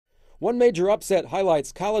One major upset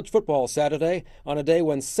highlights college football Saturday on a day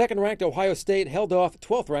when second-ranked Ohio State held off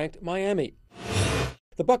 12th-ranked Miami.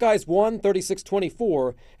 The Buckeyes won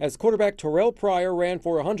 36-24 as quarterback Terrell Pryor ran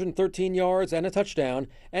for 113 yards and a touchdown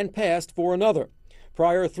and passed for another.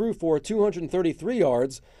 Pryor threw for 233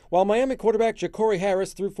 yards, while Miami quarterback Ja'Cory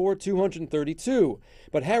Harris threw for 232.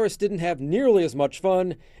 But Harris didn't have nearly as much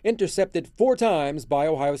fun, intercepted 4 times by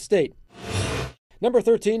Ohio State. Number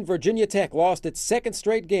 13, Virginia Tech lost its second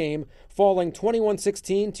straight game, falling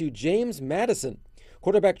 21-16 to James Madison.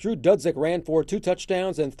 Quarterback Drew Dudzik ran for 2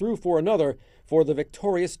 touchdowns and threw for another for the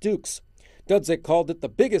victorious Dukes. Dudzik called it the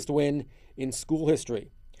biggest win in school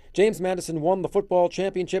history. James Madison won the football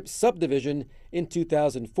championship subdivision in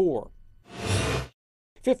 2004.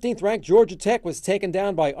 15th-ranked Georgia Tech was taken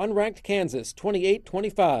down by unranked Kansas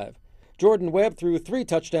 28-25. Jordan Webb threw 3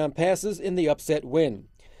 touchdown passes in the upset win.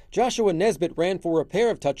 Joshua Nesbitt ran for a pair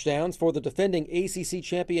of touchdowns for the defending ACC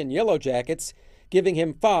champion Yellow Jackets, giving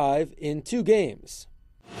him 5 in 2 games.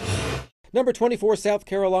 Number 24 South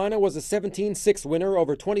Carolina was a 17-6 winner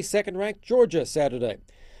over 22nd-ranked Georgia Saturday.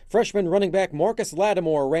 Freshman running back Marcus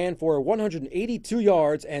Lattimore ran for 182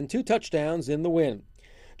 yards and 2 touchdowns in the win.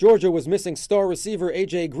 Georgia was missing star receiver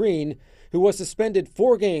A.J. Green, who was suspended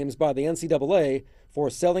 4 games by the NCAA for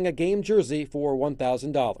selling a game jersey for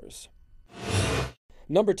 $1,000.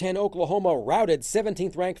 Number 10 Oklahoma routed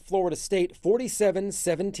 17th-ranked Florida State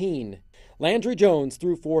 47-17. Landry Jones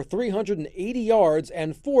threw for 380 yards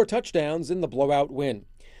and 4 touchdowns in the blowout win.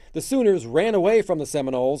 The Sooners ran away from the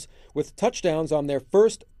Seminoles with touchdowns on their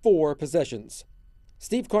first 4 possessions.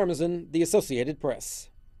 Steve Carmazin, The Associated Press.